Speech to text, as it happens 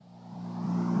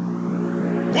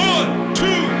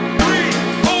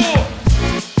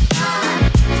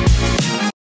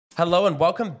Hello and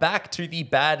welcome back to the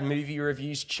Bad Movie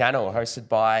Reviews channel, hosted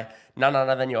by none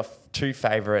other than your two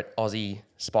favourite Aussie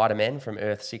Spider-Men from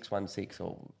Earth 616,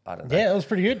 or I don't know. Yeah, that was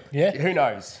pretty good. Yeah. Who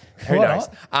knows? Who Why knows?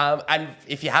 And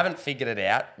if you haven't figured it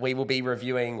out, we will be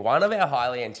reviewing one of our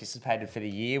highly anticipated for the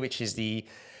year, which is the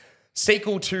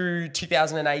sequel to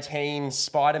 2018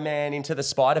 Spider-Man Into the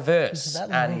Spider-Verse. Is it that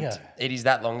long and ago? It is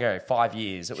that long ago, 5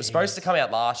 years. It was supposed to come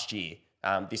out last year,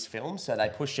 this film, so they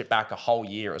pushed it back a whole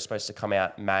year. It was supposed to come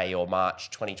out May or March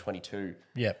 2022.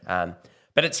 Yep.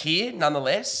 But it's here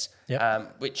nonetheless,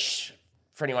 Yep. which,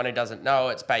 for anyone who doesn't know,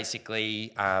 it's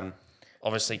basically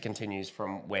obviously continues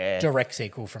from where... Direct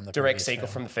sequel from the Direct previous sequel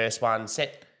film. from the first one,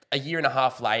 set a year and a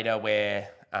half later, where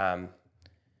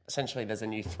essentially there's a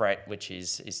new threat which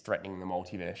is threatening the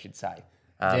multiverse, you'd say.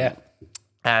 Yeah.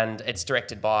 And it's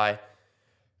directed by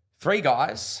three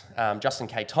guys, Justin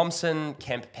K. Thompson,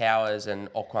 Kemp Powers,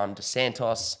 and Okwam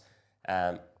DeSantos,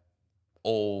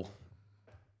 all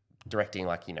directing,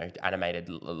 like, you know, animated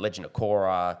Legend of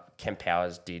Korra. Kemp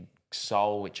Powers did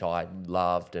Soul, which I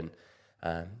loved, and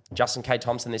Justin K.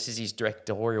 Thompson, this is his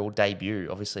directorial debut.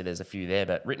 Obviously, there's a few there,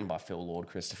 but written by Phil Lord,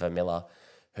 Christopher Miller,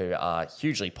 who are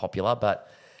hugely popular. But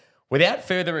without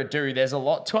further ado, there's a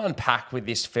lot to unpack with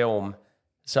this film,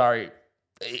 so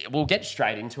we'll get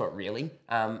straight into it. Really,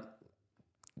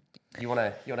 you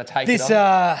wanna take This it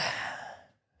on?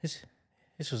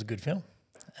 This was a good film.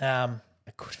 A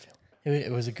good film.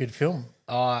 It was a good film.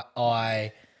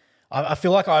 I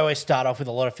feel like I always start off with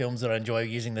a lot of films that I enjoy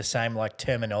using the same like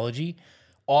terminology.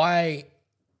 I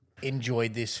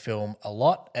enjoyed this film a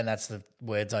lot, and that's the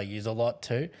words I use a lot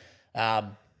too.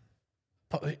 But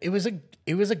it was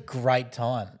a great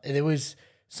time. There was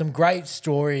some great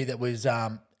story that was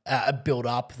a build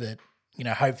up that, you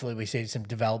know, hopefully we see some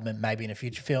development maybe in a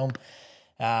future film.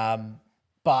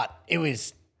 But it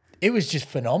was just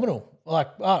phenomenal. Like,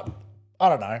 I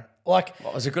don't know. Like,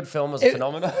 What was a good film? Was a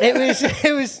phenomenon.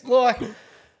 it was like,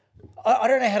 I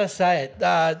don't know how to say it.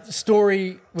 The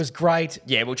story was great.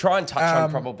 Yeah, we'll try and touch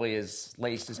on probably as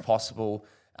least as possible.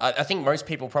 I think most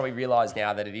people probably realise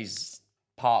now that it is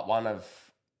part one of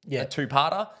a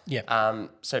two-parter. Yeah.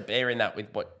 So bear in that with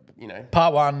what, you know.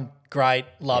 Part one, great,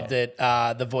 loved it.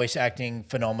 The voice acting,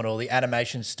 phenomenal. The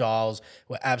animation styles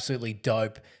were absolutely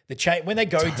dope. When they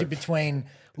go to between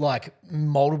like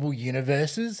multiple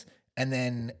universes, and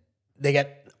then they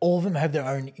get all of them have their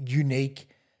own unique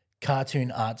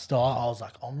cartoon art style. I was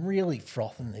like, I'm really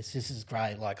frothing this. This is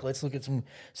great. Like, let's look at some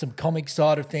comic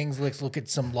side of things. Let's look at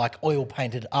some like oil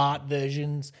painted art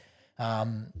versions.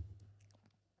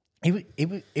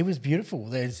 It was beautiful.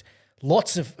 There's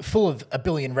full of a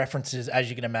billion references, as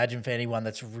you can imagine, for anyone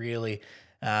that's really,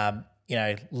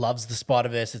 loves the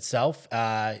Spider-Verse itself.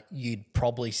 You'd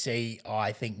probably see,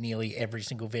 I think, nearly every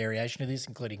single variation of this,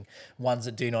 including ones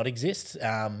that do not exist,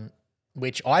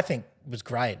 which I think was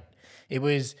great.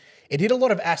 It did a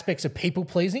lot of aspects of people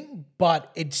pleasing,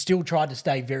 but it still tried to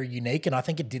stay very unique, and I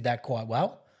think it did that quite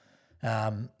well.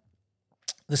 The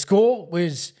score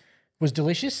was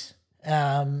delicious.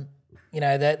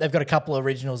 They've got a couple of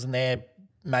originals in there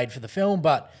made for the film,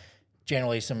 but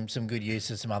generally some good use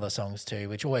of some other songs too,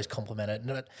 which always complement it.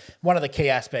 And one of the key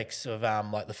aspects of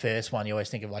like the first one, you always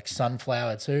think of like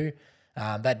Sunflower too.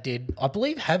 That did, I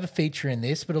believe, have a feature in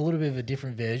this, but a little bit of a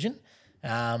different version.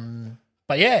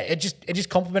 But yeah, it just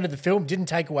complemented the film, didn't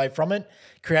take away from it,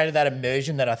 created that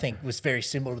immersion that I think was very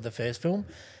similar to the first film.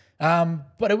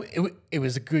 But it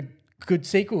was a good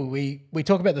sequel. We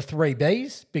talk about the 3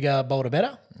 Bs, bigger, bolder,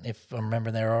 better, if I'm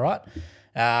remembering they're all right.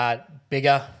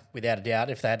 Bigger, without a doubt,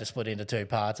 if they had to split into 2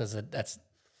 parts,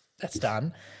 that's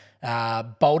done.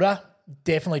 Bolder,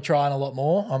 definitely trying a lot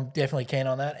more. I'm definitely keen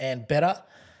on that. And better,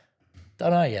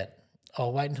 don't know yet.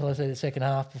 I'll wait until I see the second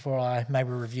half before I maybe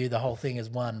review the whole thing as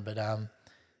one. But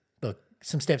look,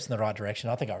 some steps in the right direction.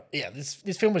 I think,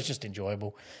 this film was just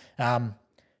enjoyable.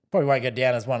 Probably won't go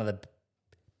down as one of the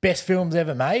best films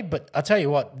ever made, but I'll tell you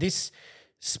what, this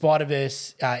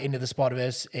Spider-Verse, Into the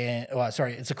Spider-Verse,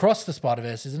 it's Across the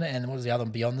Spider-Verse, isn't it? And what was the other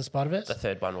one, Beyond the Spider-Verse? The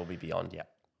third one will be Beyond,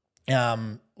 yeah.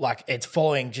 Like, it's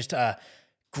following just a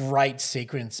great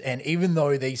sequence, and even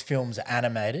though these films are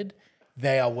animated,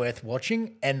 they are worth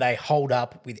watching, and they hold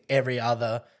up with every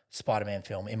other Spider-Man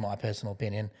film, in my personal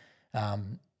opinion.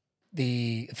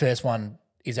 The first one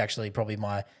is actually probably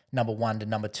my number 1 to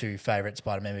number 2 favourite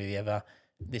Spider-Man movie ever.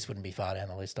 This wouldn't be far down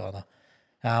the list either.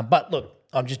 But look,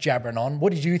 I'm just jabbering on.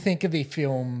 What did you think of the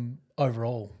film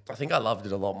overall? I think I loved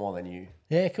it a lot more than you.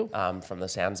 Yeah, cool. From the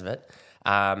sounds of it.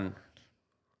 I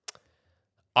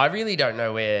really don't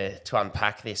know where to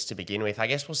unpack this to begin with. I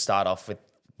guess we'll start off with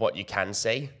what you can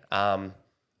see.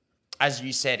 As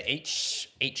you said, each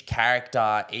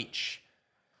character, each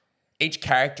each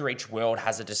character, each world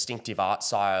has a distinctive art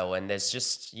style, and there's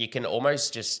just, you can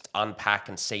almost just unpack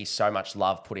and see so much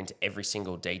love put into every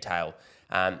single detail.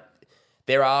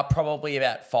 There are probably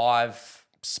about 5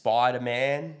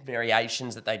 Spider-Man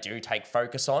variations that they do take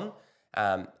focus on.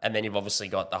 And then you've obviously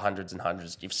got the hundreds and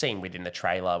hundreds you've seen within the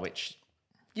trailer, which,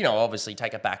 you know, obviously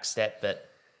take a back step. But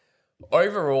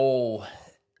overall,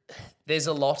 there's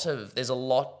a lot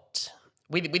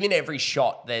within every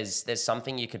shot. There's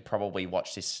something you could probably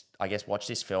watch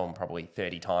this film probably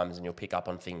 30 times and you'll pick up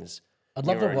on things. I'd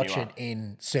love to newer and watch newer. it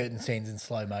in certain scenes in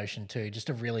slow motion too, just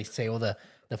to really see all the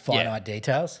finite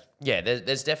details. Yeah,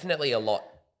 there's definitely a lot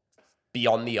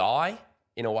beyond the eye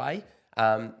in a way.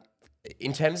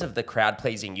 In terms of the crowd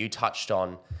pleasing you touched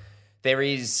on, there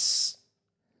is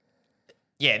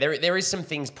some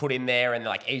things put in there and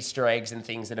like Easter eggs and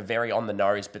things that are very on the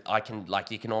nose, but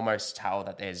you can almost tell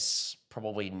that there's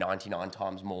probably 99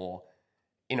 times more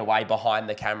in a way behind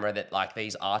the camera that like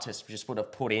these artists just would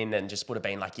have put in and just would have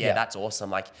been like, yeah, that's awesome.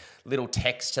 Like little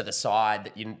text to the side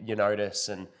that you notice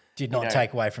and Did not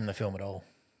take away from the film at all.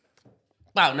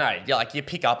 well, no, you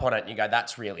pick up on it and you go,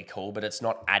 that's really cool, but it's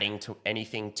not adding to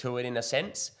anything to it in a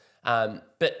sense.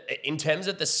 But in terms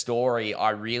of the story, I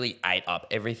really ate up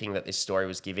everything that this story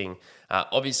was giving.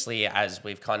 Obviously, as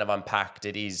we've kind of unpacked,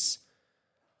 it is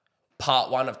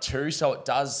part 1 of 2, so it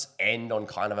does end on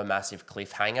kind of a massive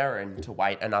cliffhanger, and to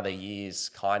wait another year's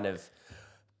kind of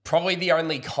probably the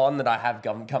only con that I have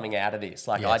coming out of this.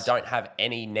 Like, Yes. I don't have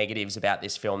any negatives about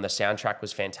this film. The soundtrack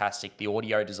was fantastic. The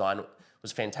audio design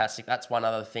was fantastic. That's one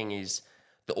other thing is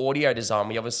the audio design.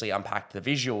 We obviously unpacked the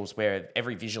visuals, where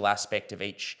every visual aspect of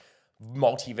each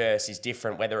multiverse is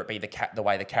different, whether it be the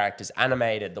way the character's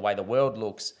animated, the way the world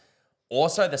looks.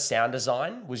 Also, the sound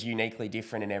design was uniquely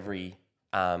different in every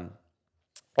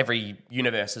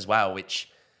universe as well, which,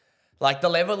 like, the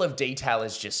level of detail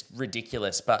is just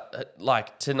ridiculous. But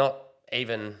like, to not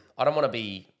even, I don't want to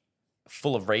be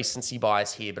full of recency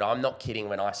bias here, but I'm not kidding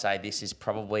when I say this is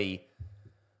probably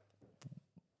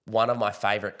one of my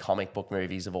favorite comic book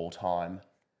movies of all time.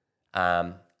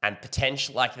 And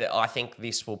potentially, I think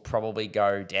this will probably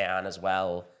go down as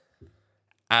well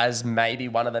as maybe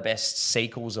one of the best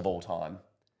sequels of all time.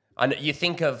 And you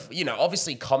think of,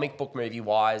 obviously comic book movie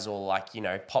wise or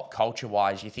pop culture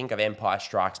wise, you think of Empire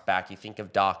Strikes Back, you think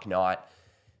of Dark Knight.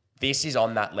 This is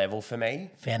on that level for me.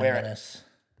 Phantom Menace.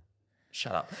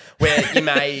 Shut up.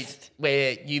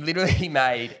 Where you literally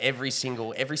made every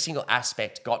single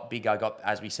aspect got bigger,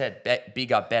 as we said,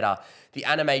 bigger, better. The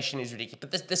animation is ridiculous,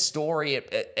 but the story,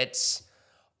 it's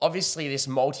obviously this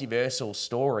multiversal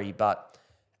story, but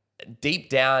deep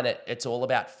down, it's all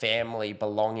about family,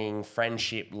 belonging,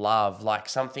 friendship, love, like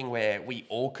something where we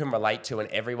all can relate to and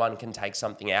everyone can take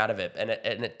something out of it. And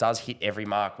it does hit every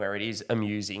mark, where it is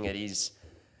amusing, it is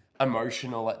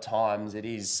emotional at times, it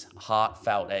is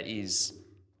heartfelt, it is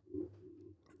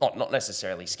not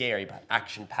necessarily scary, but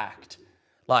action-packed.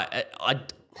 Like,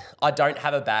 I don't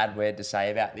have a bad word to say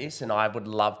about this, and I would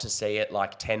love to see it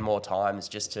like 10 more times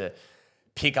just to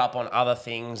pick up on other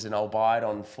things, and I'll buy it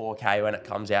on 4K when it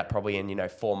comes out, probably in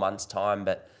 4 months' time.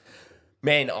 But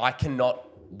man, I cannot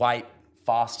wait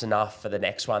fast enough for the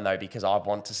next one though, because I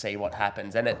want to see what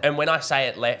happens. And when I say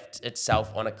it left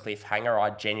itself on a cliffhanger, I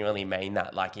genuinely mean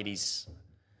that. Like, it's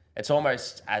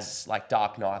almost as like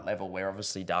Dark Knight level, where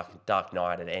obviously Dark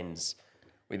Knight, it ends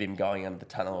with him going under the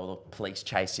tunnel or the police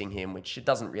chasing him, which it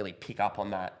doesn't really pick up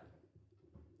on that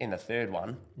in the third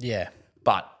one. Yeah.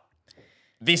 But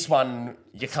this one,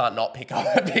 you can't not pick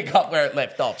up where it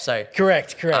left off. So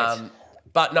Correct.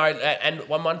 But no, and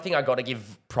one thing I got to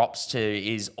give props to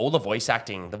is all the voice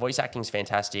acting. The voice acting's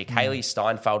fantastic. Haley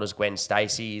Steinfeld as Gwen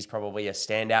Stacy is probably a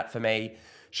standout for me.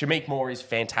 Shamik Moore is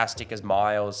fantastic as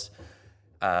Miles.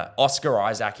 Oscar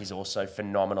Isaac is also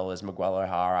phenomenal as Miguel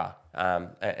O'Hara.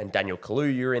 And Daniel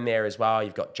Kaluuya are in there as well.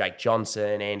 You've got Jake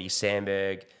Johnson, Andy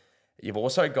Samberg. You've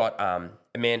also got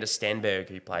Amanda Stenberg,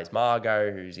 who plays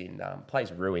Margot, who's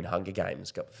plays Rue in Hunger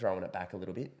Games. Got throwing it back a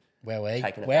little bit.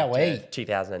 Taking it back to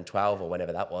 2012 or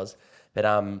whenever that was. But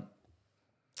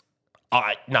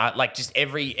just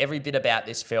every bit about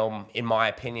this film, in my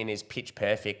opinion, is pitch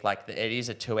perfect. Like, it is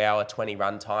a 2-hour 20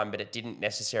 run time, but it didn't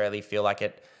necessarily feel like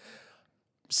it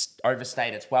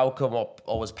overstayed its welcome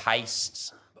or was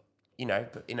paced, in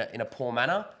a poor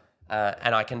manner.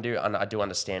 And I do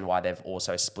understand why they've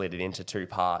also split it into 2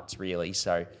 parts, really.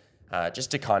 So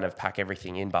just to kind of pack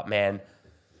everything in. But man,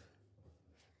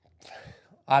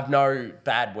 I've no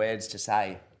bad words to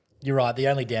say. You're right. The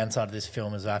only downside of this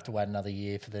film is I have to wait another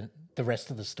year for the rest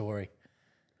of the story.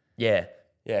 Yeah.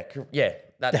 That's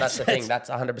the thing. That's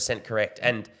 100% correct.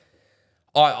 And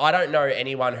I don't know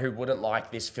anyone who wouldn't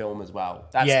like this film as well.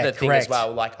 That's Yeah, the thing correct. as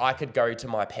well. Like, I could go to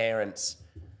my parents,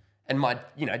 and my,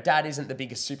 dad isn't the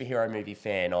biggest superhero movie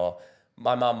fan, or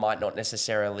my mum might not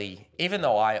necessarily, even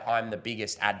though I'm the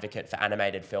biggest advocate for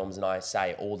animated films, and I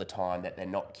say all the time that they're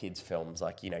not kids' films.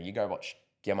 Like, you go watch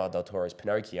Guillermo del Toro's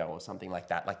Pinocchio or something like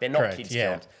that. Like, they're not Correct, kids'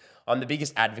 yeah. films. I'm the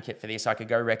biggest advocate for this. I could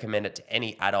go recommend it to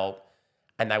any adult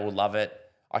and they will love it.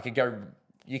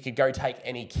 You could go take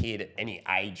any kid at any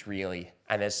age, really,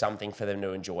 and there's something for them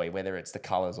to enjoy, whether it's the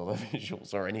colors or the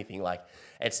visuals or anything. Like,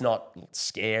 it's not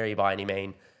scary by any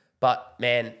mean. But,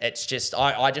 man, it's just,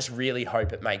 I just really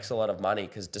hope it makes a lot of money,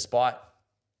 because despite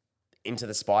Into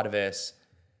the Spider-Verse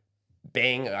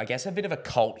being, I guess, a bit of a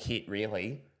cult hit,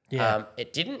 really,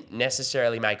 it didn't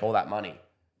necessarily make all that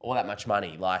much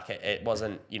money. Like, it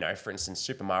wasn't, for instance,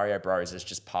 Super Mario Bros. Has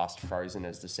just passed Frozen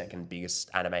as the second biggest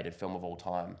animated film of all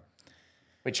time,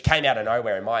 which came out of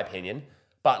nowhere, in my opinion.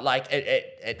 But, like,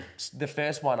 the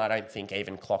first one, I don't think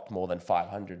even clocked more than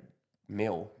 500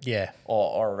 mil. Yeah.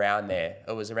 Or around there.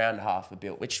 It was around $500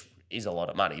 million, which is a lot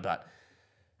of money. But,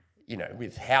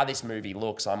 with how this movie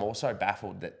looks, I'm also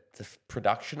baffled that the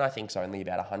production, I think, is only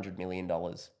about $100 million.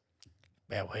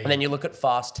 And then you look at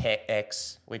Fast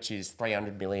X, which is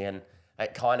 $300 million.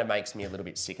 It kind of makes me a little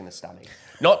bit sick in the stomach.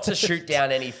 Not to shoot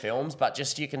down any films, but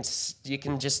just you can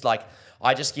just, like,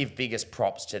 I just give biggest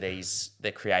props to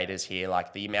the creators here.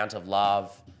 Like, the amount of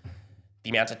love,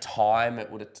 the amount of time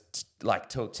it would have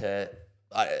took to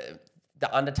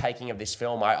the undertaking of this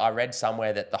film. I read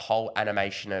somewhere that the whole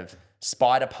animation of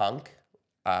Spider-Punk,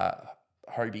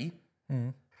 Hobie,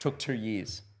 took 2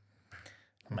 years.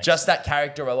 Just that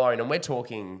character alone. And we're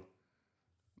talking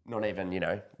not even,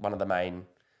 one of the main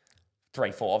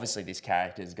 3, 4. Obviously, this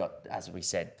character's got, as we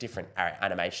said, different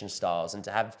animation styles. And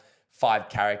to have 5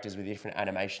 characters with different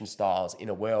animation styles in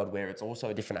a world where it's also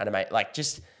a different like,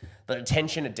 just the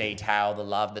attention to detail, the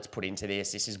love that's put into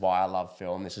this. This is why I love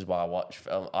film. This is why I watch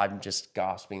film. I'm just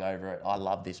gasping over it. I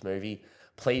love this movie.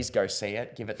 Please go see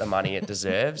it. Give it the money it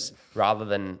deserves, rather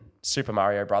than Super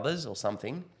Mario Brothers or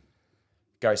something.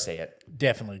 Go see it.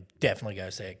 Definitely go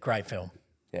see it. Great film.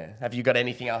 Yeah. Have you got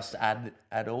anything else to add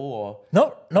at all? Or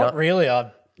Not really.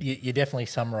 You definitely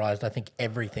summarised, I think,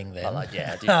 everything there.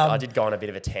 I did go on a bit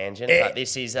of a tangent, but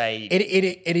this is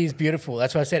It is beautiful.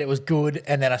 That's why I said it was good,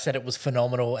 and then I said it was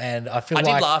phenomenal, and I did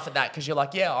laugh at that, because you're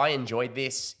like, yeah, I enjoyed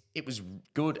this. It was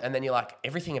good, and then you're like,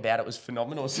 everything about it was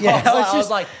phenomenal. So yeah, I was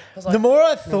like, the more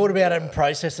I thought about it and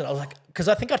processed it, I was like, because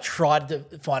I think I tried to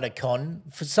find a con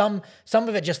for some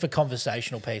of it just for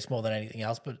conversational piece more than anything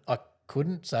else, but I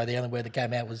couldn't. So the only word that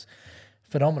came out was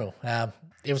phenomenal.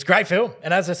 It was a great film,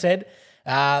 and as I said,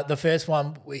 the first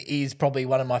one is probably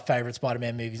one of my favourite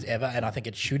Spider-Man movies ever, and I think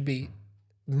it should be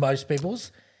most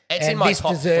people's. It's in my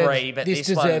top 3, but this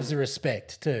deserves the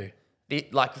respect too.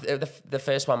 The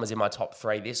first one was in my top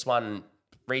 3. This one,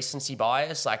 recency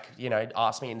bias,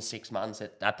 ask me in 6 months.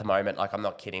 At the moment, I'm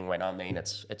not kidding when I mean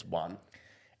it's 1.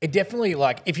 It definitely,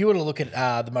 if you were to look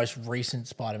at the most recent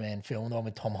Spider-Man film, the one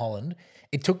with Tom Holland,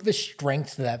 it took the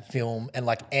strengths of that film and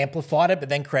amplified it, but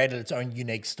then created its own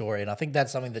unique story. And I think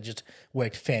that's something that just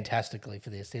worked fantastically for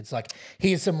this. It's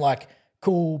here's some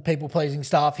cool people-pleasing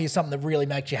stuff. Here's something that really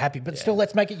makes you happy, but still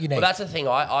let's make it unique. Well, that's the thing.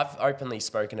 I've openly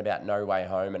spoken about No Way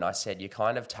Home, and I said you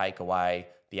kind of take away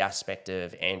the aspect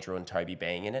of Andrew and Toby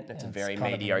being in it. It's a very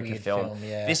mediocre film.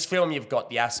 Yeah. This film, you've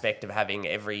got the aspect of having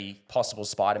every possible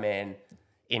Spider-Man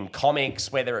in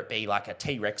comics, whether it be a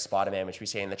T-Rex Spider-Man, which we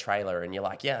see in the trailer, and you're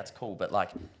like, yeah, that's cool, but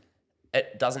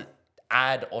it doesn't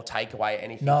add or take away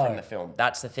anything from the film.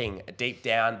 That's the thing. Deep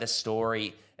down, the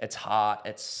story, its heart,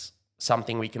 it's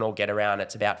something we can all get around.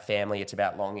 It's about family, it's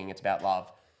about longing, it's about love.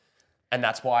 And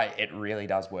that's why it really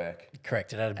does work.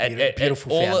 Correct. It had a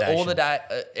beautiful foundation. All the day,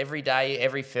 every day,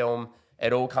 every film,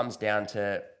 it all comes down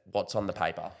to what's on the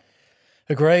paper.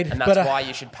 Agreed. And that's why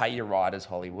you should pay your writers,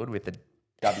 Hollywood, with the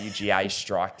WGA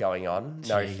strike going on.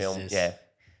 No film. Yeah.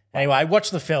 Anyway,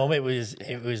 watch the film. It was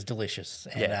delicious.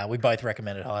 And we both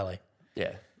recommend it highly.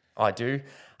 Yeah, I do.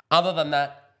 Other than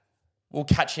that, we'll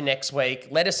catch you next week.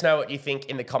 Let us know what you think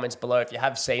in the comments below if you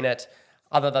have seen it.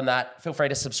 Other than that, feel free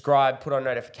to subscribe, put on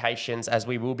notifications, as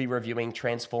we will be reviewing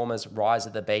Transformers Rise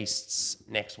of the Beasts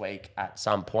next week at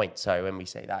some point. So when we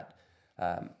see that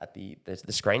at the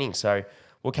screening. So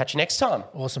we'll catch you next time.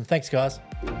 Awesome. Thanks, guys.